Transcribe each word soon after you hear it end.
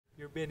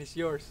Your bin is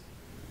yours.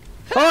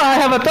 Oh, I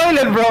have a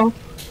toilet, bro.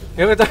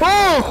 You have a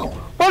Oh,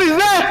 what is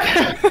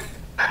that?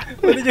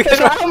 What did you get?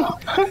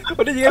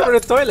 What did you get for the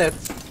toilet?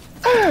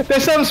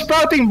 There's some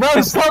sprouting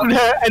brown stuff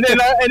there, and then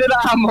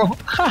ammo. 1,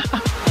 2,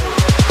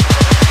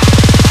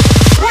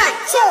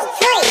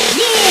 3,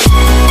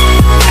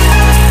 yeah!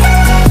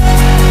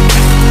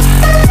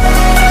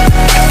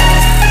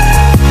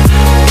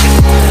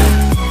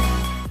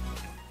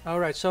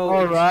 Alright, so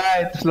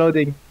Alright, it's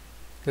loading.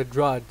 the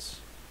drods.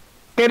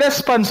 Okay, that's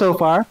fun so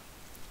far.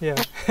 Yeah.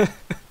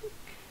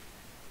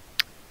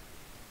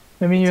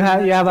 I mean, you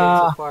have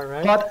a so far,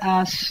 right?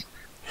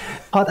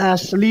 hot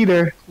ass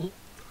leader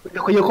with the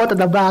kuyukot at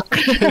the back.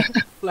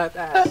 Flat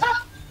ass.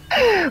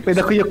 With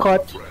the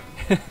kuyukot.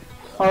 I'm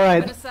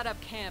Alright, gonna set up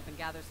camp and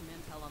gather some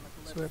intel on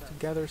the So we have to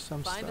gather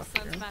some Find a stuff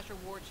Sun here. Smasher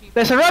war chief.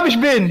 there's a rubbish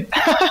bin.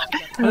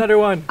 Another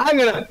one. I'm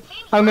gonna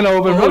open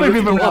Oh, rubbish look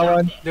bin from at now that.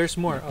 on. There's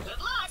more. Oh.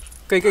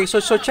 Okay, so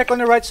check on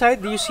the right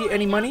side. Do you see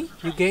any money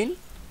you gain?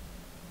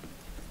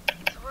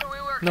 What are we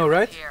working No,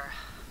 right? with here?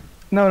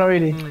 No, not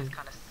really. Hmm. Kinda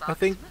sucks. I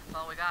think That's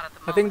all we got at the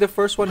I think the moment.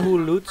 first one who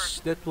loots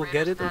that will Raiders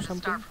get it or had to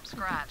something. start from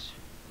scratch.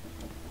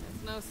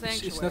 It's no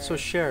sanctuary. It's not so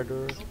shared,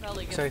 or We'll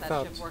probably as get I that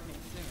thought. ship working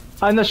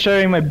soon. I'm not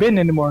sharing my bin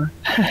anymore.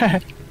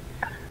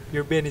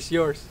 Your bin is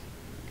yours.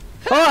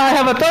 Oh, I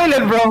have a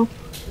toilet, bro.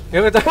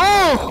 You have a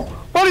Oh,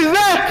 what is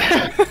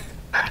that?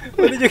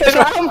 What did you get?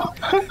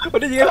 What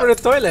did you get for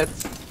the toilet?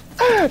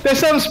 There's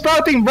some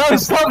sprouting brown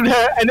stuff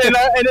there, and then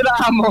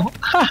ammo.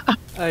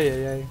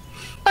 Ay.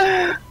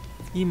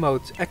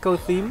 Emotes, echo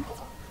theme.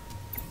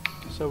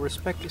 So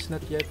respect is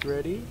not yet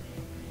ready.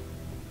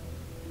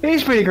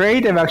 He's pretty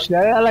creative, actually.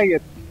 I like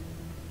it.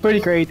 Pretty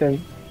creative.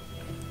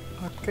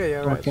 Okay,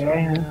 alright.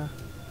 Okay.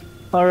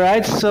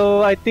 Alright,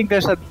 so I think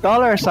there's a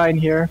dollar sign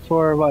here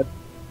for what?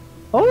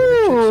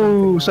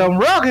 Oh, some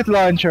rocket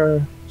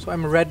launcher. So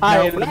I'm red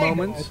now for the like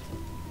moment. that.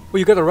 Oh,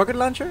 you got a rocket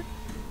launcher?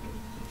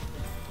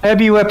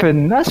 Heavy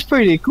weapon. That's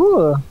pretty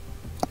cool.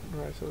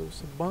 Alright, so there's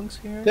some bunks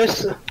here.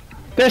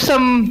 There's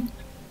some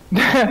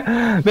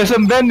there's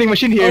some vending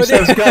machine here. Oh,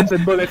 Sells there- guns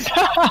and bullets.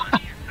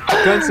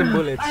 Guns and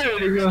bullets.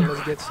 There you So go.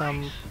 let's get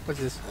some. What's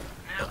this?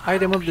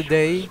 Item of the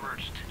day.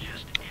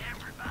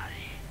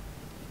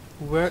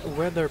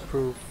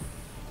 Weatherproof.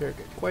 They're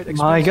quite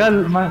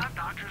expensive. My god,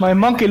 my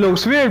monkey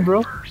looks weird,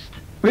 bro.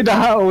 With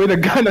a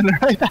gun on the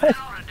right hand.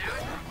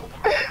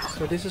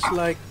 So this is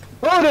like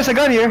Oh, there's a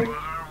gun here.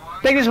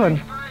 Take this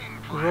one.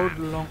 road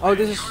long. Oh,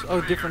 this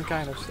is different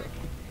kind of stuff.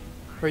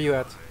 Where you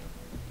at?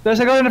 There's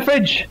a gun in the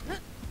fridge.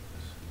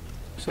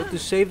 So to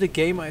save the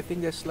game, I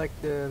think that's like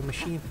the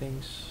machine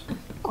things.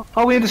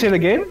 Oh, we need to save the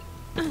game?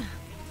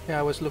 Yeah,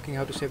 I was looking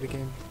how to save the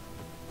game.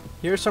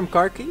 Here's some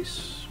car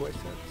keys. What is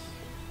that?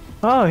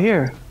 Oh,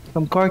 here.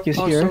 Some car keys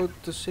here. So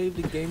to save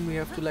the game, we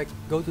have to like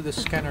go to the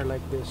scanner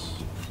like this.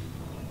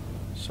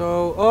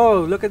 So,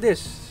 oh, look at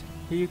this.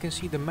 Here you can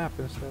see the map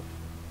and stuff.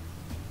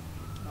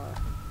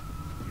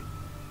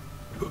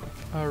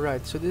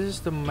 Alright, so this is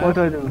the map. What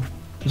do I do?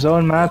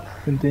 Zone map,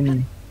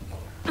 continue.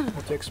 We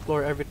have to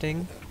explore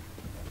everything.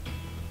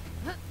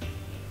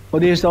 Oh,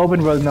 this is the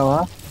open world now,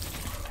 huh?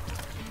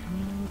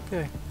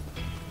 Okay.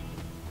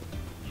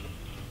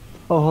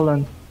 Oh, hold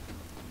on.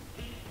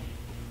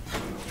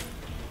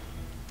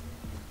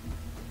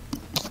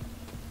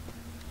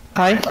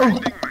 Hi. Oh,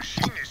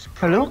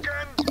 hello?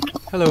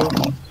 Hello.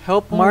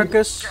 Help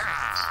Marcus.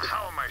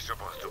 How am I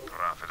supposed to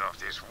profit off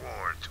this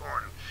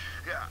war-torn?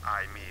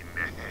 I mean,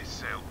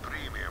 sell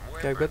premium weapons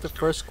Okay, I've got the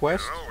first to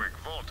quest. heroic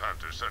vault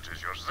hunters such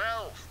as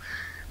yourself.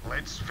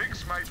 Let's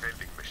fix my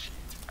vending machine,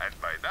 and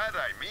by that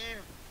I mean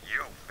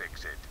you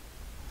fix it.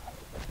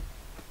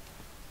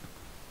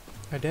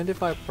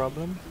 Identify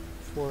problem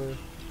for.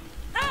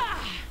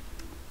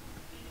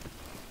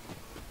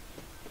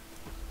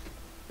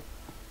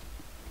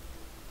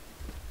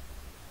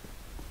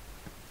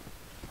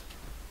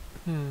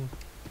 Hmm.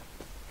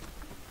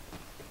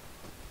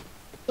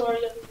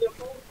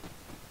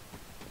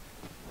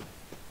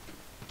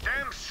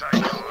 Damn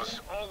psychos,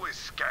 always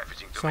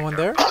scavenging to Someone make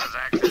their there?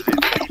 transactions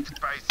and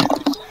eat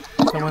bicycles.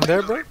 Someone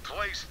there, bro?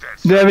 Replace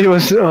that David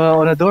was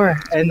on a door,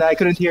 and I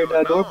couldn't hear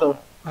the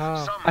doorbell.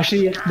 Ah.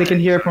 Actually, they can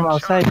hear from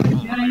outside. Get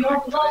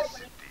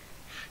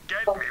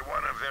me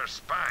one of their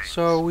spines.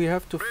 So we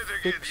have to Better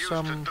get fix used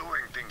some. to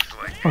doing things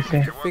like this Okay.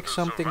 if To you want fix to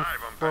something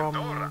survive on from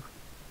Pandora.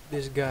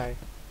 this guy.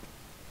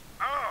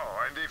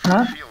 Oh, and if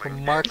Huh? you're feeling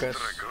From Marcus.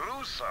 extra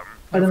gruesome,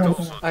 I don't know.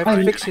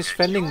 I've fixed his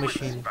vending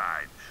machine.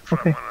 spine from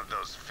Okay. one of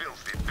those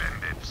filthy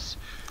bandits.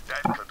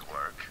 That could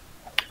work.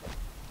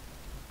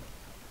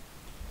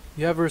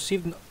 You have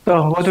received an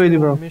So, what do we do,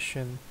 bro?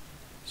 mission.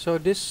 So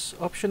this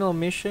optional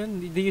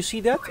mission, do you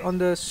see that on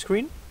the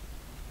screen?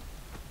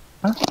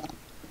 Huh?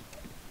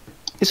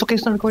 It's okay,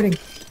 it's not recording.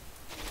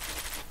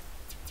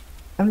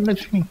 I'm live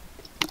streaming.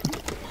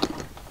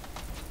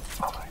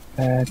 Oh my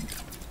god.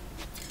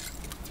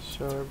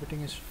 So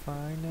everything is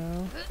fine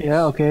now.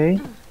 Yeah, okay.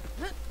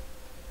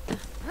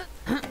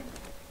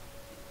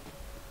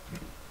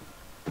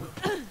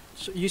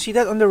 So you see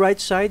that on the right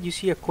side? You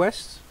see a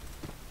quest?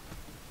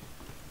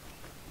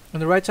 On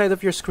the right side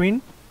of your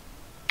screen?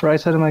 Right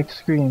side of my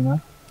screen, huh?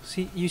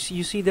 You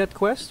see that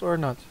quest or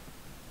not?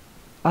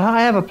 Ah,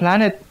 I have a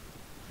planet.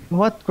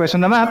 What quest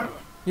on the map?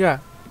 Yeah.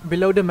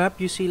 Below the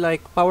map, you see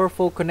like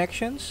powerful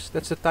connections.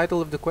 That's the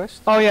title of the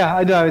quest. Oh yeah,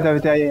 I do have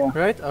it. Yeah.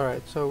 Right?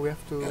 Alright, so we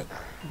have to...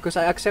 Because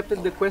I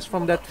accepted the quest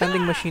from that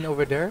vending machine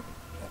over there.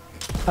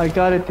 I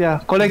got it. Yeah.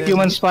 Collect Then-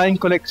 human spine.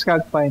 Collect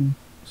skag spine.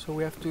 So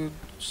we have to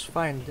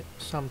find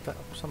some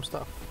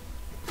stuff.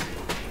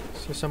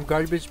 So some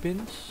garbage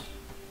bins.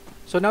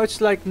 So now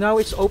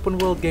it's open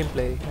world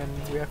gameplay, and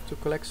we have to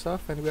collect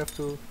stuff, and we have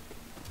to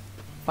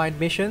find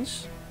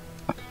missions.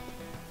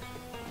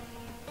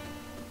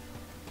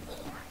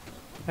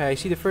 Hey, I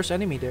see the first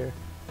enemy there.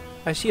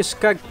 I see a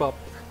skag pop.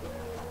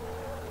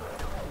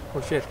 Oh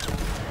shit!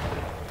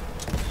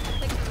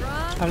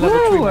 I'm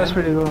level 3, Woo, that's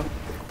man. pretty cool.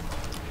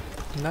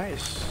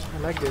 Nice. I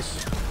like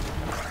this.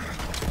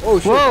 Oh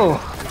shit! Whoa!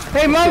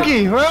 Hey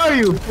monkey, where are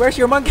you? Where's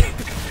your monkey?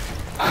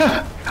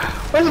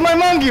 Where's my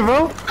monkey,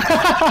 bro?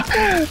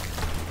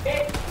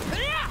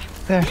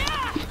 There.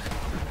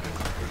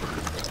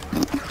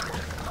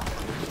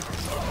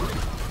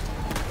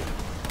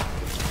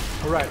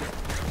 Alright.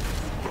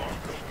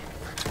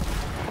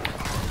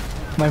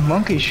 My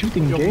monkey is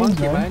shooting Your games,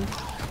 monkey, man. man.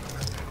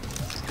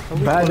 Can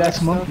we collect Badass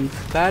stuff? monkey.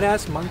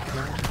 Badass monkey,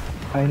 man.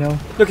 I know.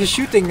 Look, he's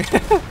shooting.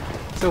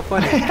 So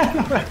funny.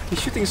 He's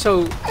shooting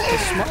so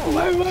small.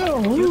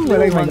 Wow. Cute Ooh, I little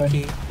like my gun.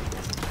 monkey.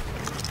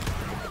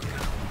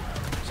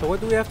 So what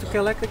do we have to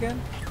collect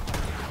again?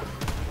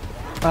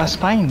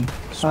 Spine.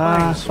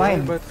 Spines,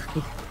 spine. right? But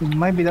It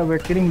might be that we're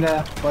killing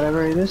the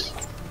whatever it is.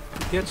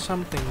 to get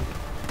something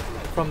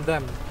from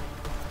them.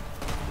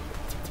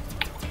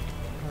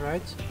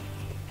 Alright.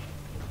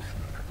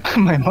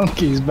 My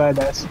monkey is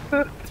badass.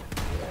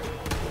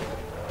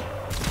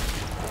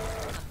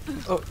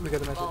 Oh, we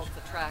got a message. Vaults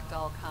attract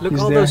all kinds. Look,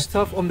 Is all there- those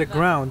stuff on the But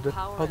ground.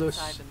 power All those,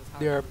 inside them is hard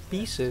they to are understand.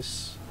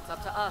 pieces. It's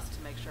up to us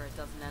to make sure it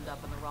doesn't end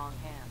up in the wrong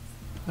hands.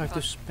 I have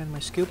to spend my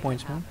skill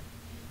points, man.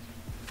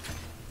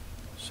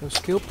 So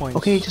skill points.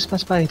 Okay, just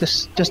pass by.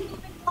 Just.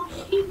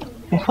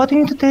 What do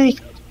you need to take?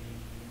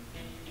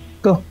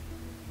 Go.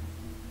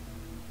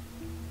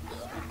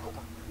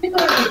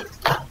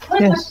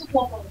 Yes.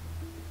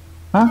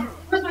 Huh?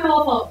 Where's my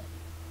waffle?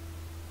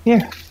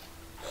 Here.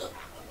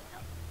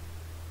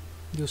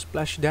 Do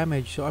splash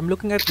damage. So I'm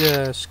looking at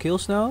the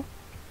skills now.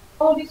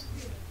 Oh, this.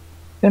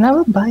 Then I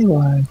will buy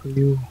one for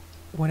you.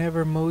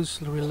 Whenever Mose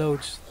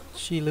reloads,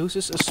 she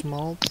loses a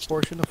small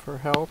portion of her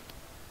health.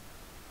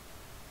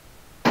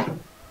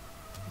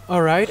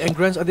 Alright, and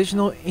grants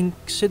additional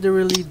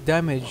inconsiderably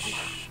damage.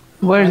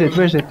 Where is it?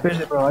 Where is it? Where is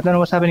it, bro? I don't know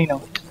what's happening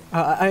now.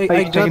 I Are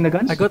you got, checking the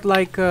guns? I got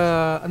like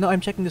no,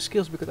 I'm checking the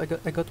skills because I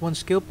got one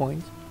skill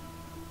point.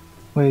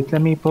 Wait,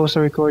 let me pause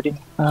the recording.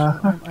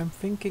 I'm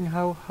thinking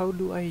how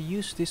do I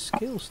use these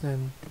skills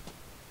then?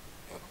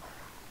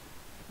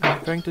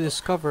 I'm trying to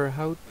discover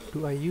how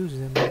do I use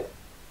them.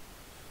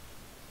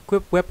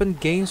 Equip weapon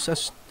gains a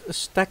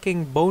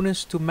stacking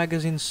bonus to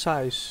magazine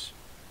size.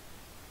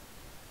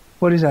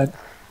 What is that?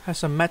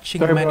 Has a matching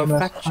Sorry, bro,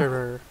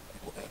 manufacturer.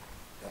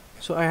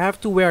 So I have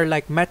to wear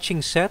like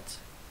matching set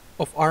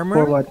of armor.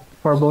 For what?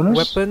 For a bonus?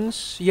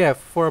 Weapons, yeah,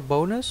 for a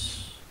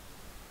bonus.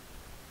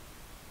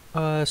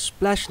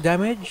 Splash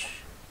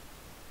damage.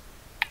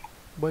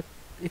 But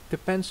it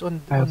depends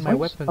on I have my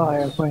points? weapons. Oh, I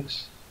have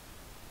points.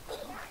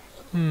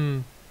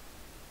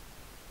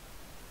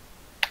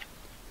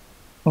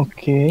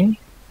 Okay.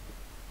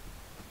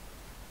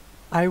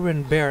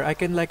 Iron bear. I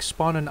can like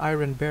spawn an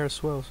iron bear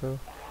as well, so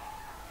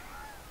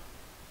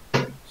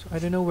I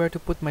don't know where to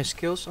put my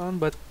skills on,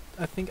 but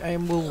I think I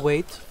will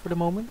wait for the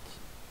moment.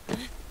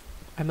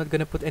 I'm not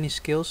gonna put any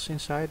skills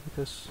inside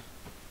because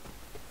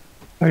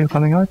Are you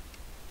coming out?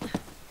 I'm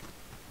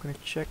gonna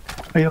check.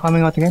 Are you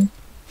coming out again?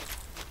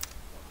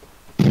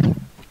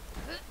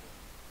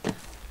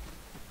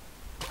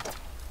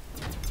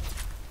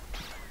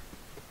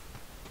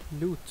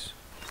 Loot.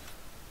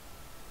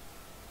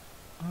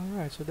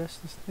 Alright, so that's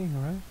this thing,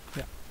 right?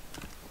 Yeah.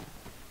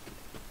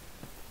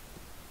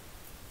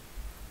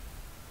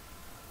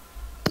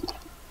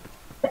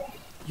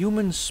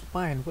 Human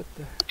spine, what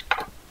the...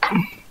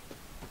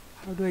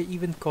 How do I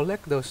even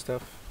collect those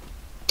stuff?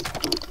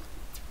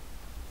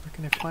 Where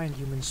can I find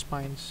human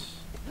spines?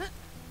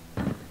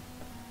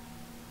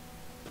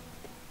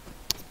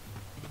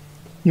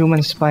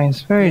 Human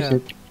spines. Where is Yeah.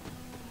 it?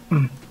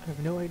 I have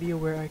no idea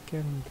where I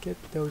can get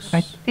those.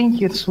 I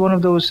think it's one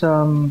of those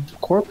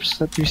corpse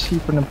that you see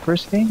from the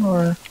first game,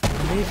 or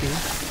Maybe.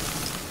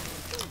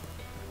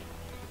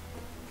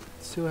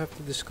 Still have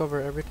to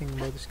discover everything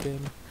about this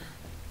game.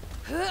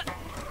 A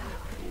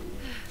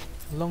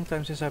long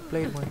time since I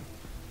played one.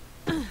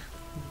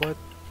 But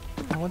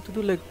I want to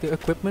do like the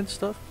equipment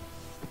stuff.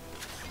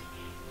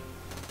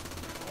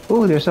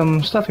 oh, there's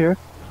some stuff here.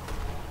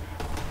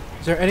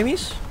 Is there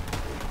enemies?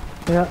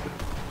 Yeah.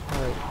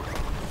 Alright.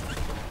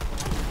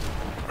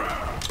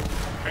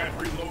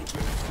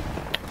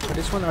 But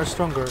this one are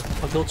stronger.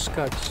 Adult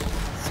scuds.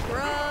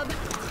 Scrub.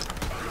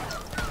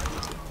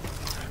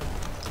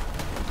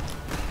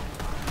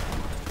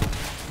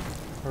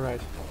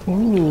 Alright.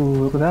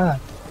 Ooh, look at that.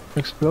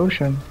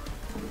 Explosion.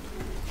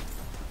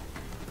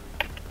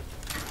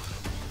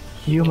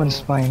 Human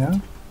spine, huh?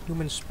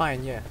 Human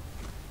spine, yeah.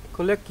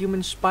 Collect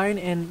human spine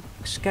and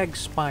skag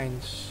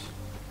spines.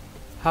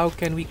 How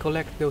can we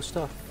collect those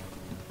stuff?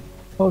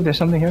 Oh, there's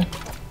something here.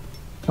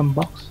 Some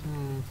box.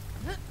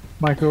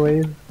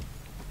 Microwave.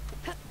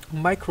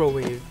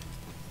 Microwave.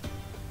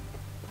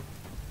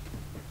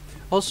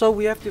 Also,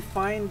 we have to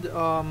find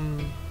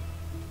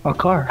A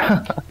car.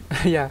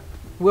 yeah.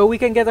 Well, we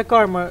can get a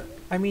car.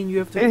 I mean, you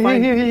have to Hey,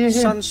 find here.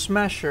 Sun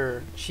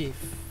Smasher Chief.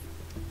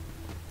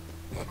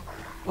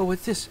 Oh,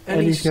 what's this?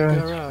 Ellie's Ellie's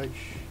garage. garage.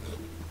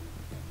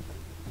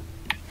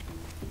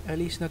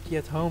 Ellie's not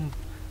yet home.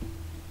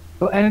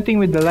 So anything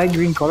with the light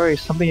green color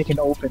is something you can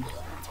open.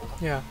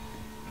 Yeah.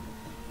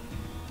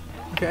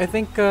 Okay, I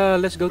think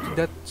let's go to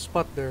that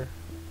spot there.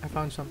 I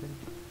found something.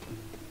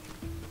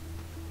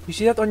 You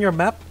see that on your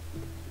map?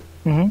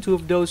 Mm-hmm. Two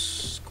of those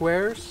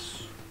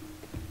squares?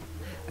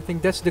 I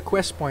think that's the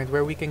quest point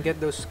where we can get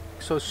those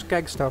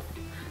skag stuff.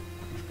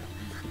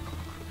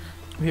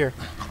 Here.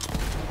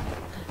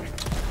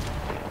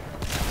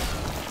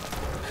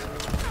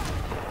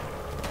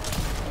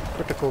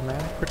 Critical,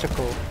 man.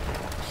 Critical.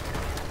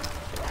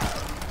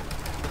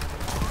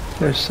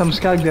 There's some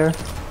skag there.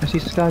 I see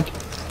skag.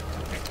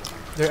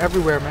 They're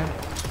everywhere, man.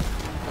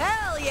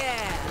 Hell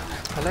yeah!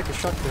 I like the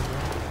shotgun,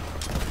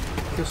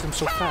 man. Kills them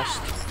so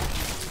fast.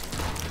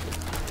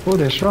 Oh,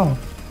 they're strong.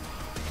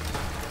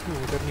 Ooh,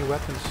 we got new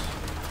weapons.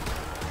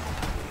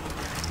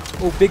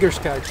 Oh, bigger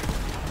skag.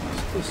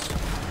 What's this?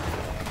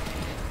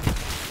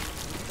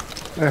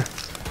 There.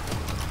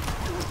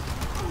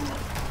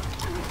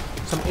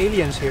 Some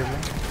aliens here,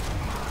 man.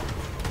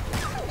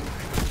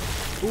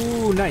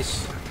 Ooh,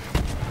 nice.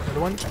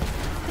 Another one.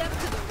 Step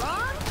to the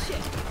wrong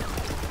chick.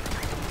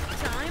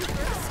 Time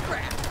for a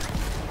scrap.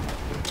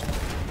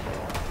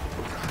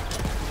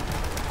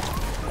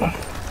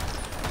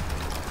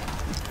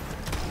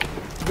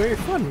 Very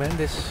fun, man.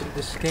 This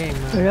game.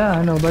 Yeah,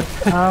 I know, but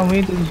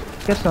we need to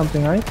get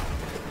something, right?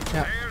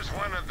 There's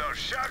one of those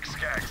shock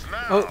skags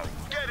now. Oh.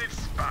 Get its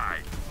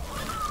spine.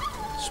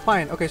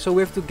 Spine. Okay, so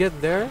we have to get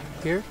there.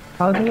 Here.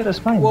 How do you get a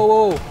spine? Whoa,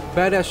 whoa,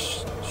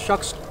 badass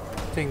shocks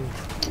thing.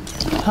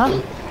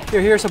 Huh?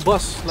 Here's a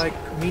boss, like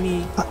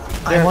mini.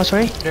 I'm what,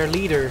 sorry? Their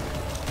leader.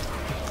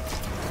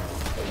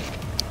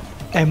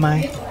 Am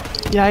I?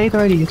 Yeah, I ate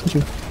already, I told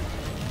you.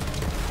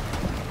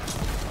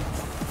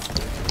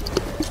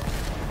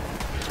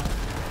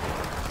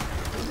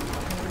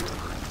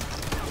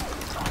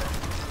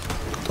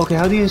 Okay,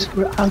 how do you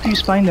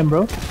spine them,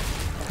 bro?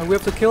 And we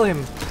have to kill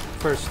him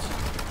first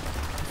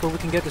before we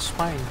can get the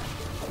spine.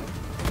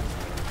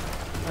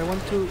 I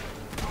want to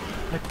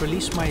like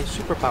release my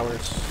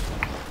superpowers.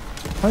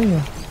 Oh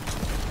yeah.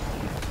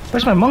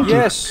 Where's my monkey?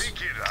 Yes.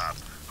 Pick it up.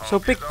 So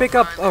Hope you don't pick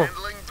up. mind Oh,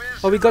 handling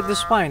oh, we got the business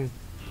spine.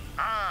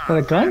 Got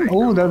a gun?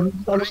 Oh, that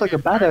looks like a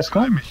badass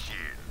gun. machine.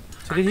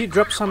 So did he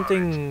drop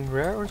something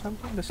rare or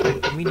something? That's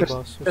like a mini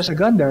boss. There's a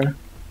gun there.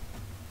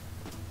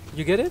 Did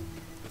you get it?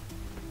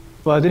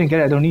 Well, I didn't get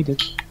it. I don't need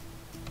it.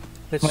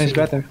 Let's Mine is see.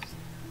 better.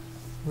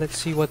 Let's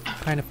see what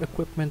kind of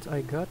equipment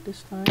I got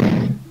this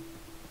time.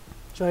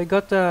 So I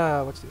got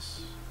what's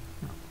this?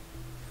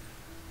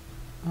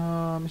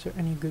 Is there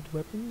any good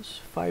weapons?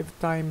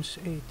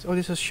 5x8. Oh,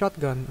 this is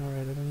shotgun.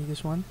 Alright, I don't need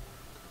this one.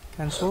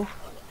 Cancel.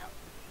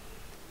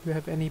 Do you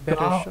have any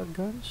better Oh.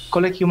 shotguns?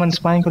 Collect human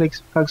spine, collect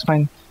skag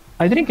spine.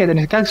 I didn't get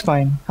any skag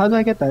spine. How do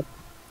I get that?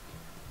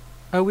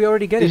 We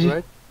already get Is it, it-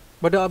 right?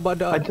 But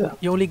I do-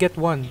 you only get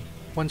one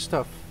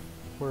stuff.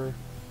 Or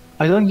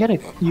I don't get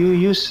it. You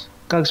use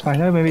skag spine,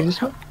 right? Maybe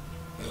this one?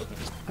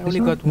 I only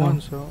This one? got No. one,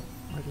 so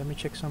wait, let me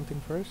check something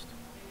first.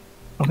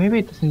 Or maybe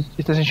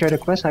it doesn't share the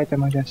quest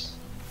item, I guess.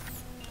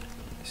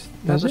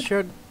 Does Does it it?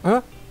 share?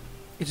 Huh?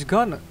 It's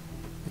gone.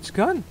 It's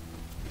gone.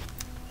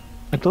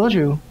 I told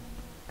you.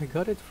 I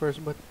got it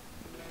first, but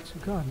it's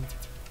gone.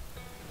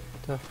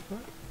 The fuck?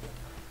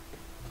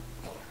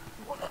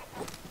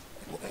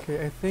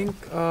 Okay, I think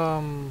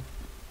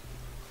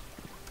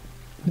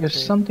There's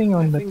okay. something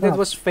on I the think top. that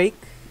was fake.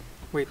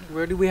 Wait,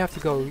 where do we have to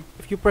go?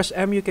 If you press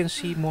M, you can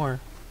see more.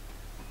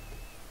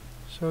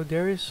 So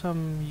there is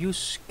some use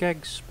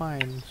skag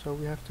spine. So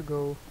we have to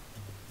go.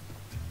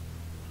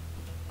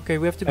 Okay,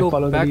 we have to I go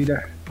follow the back.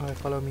 leader. Oh,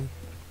 follow me.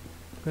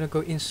 I'm gonna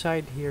go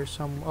inside here.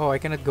 Oh, I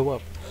cannot go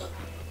up.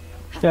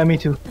 Yeah, me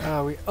too.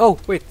 Oh,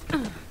 wait.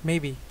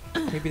 Maybe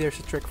there's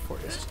a trick for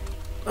this.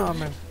 Oh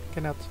man,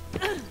 cannot.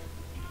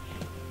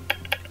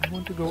 I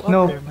want to go up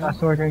No, there, man.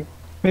 that's not working.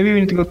 Maybe we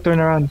need to go turn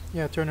around.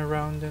 Yeah, turn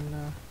around and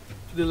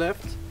to the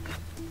left.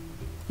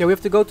 Yeah, we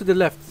have to go to the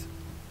left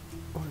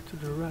or to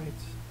the right.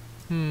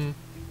 To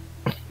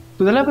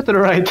the left or to the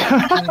right?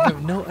 I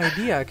have no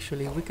idea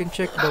actually. We can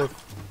check both.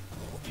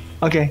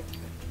 Okay.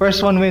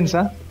 First one wins,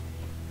 huh?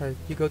 Alright,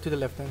 you go to the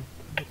left then.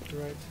 Go to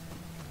the right.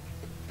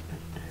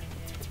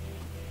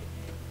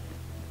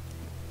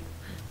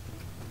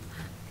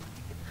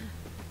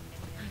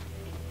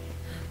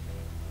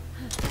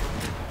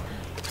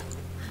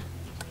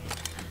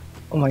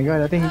 Oh my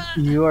god, I think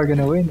you are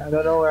gonna win. I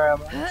don't know where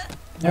I'm at.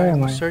 Where Yeah,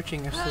 am I'm I?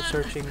 searching. I'm still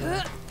searching.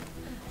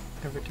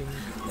 everything.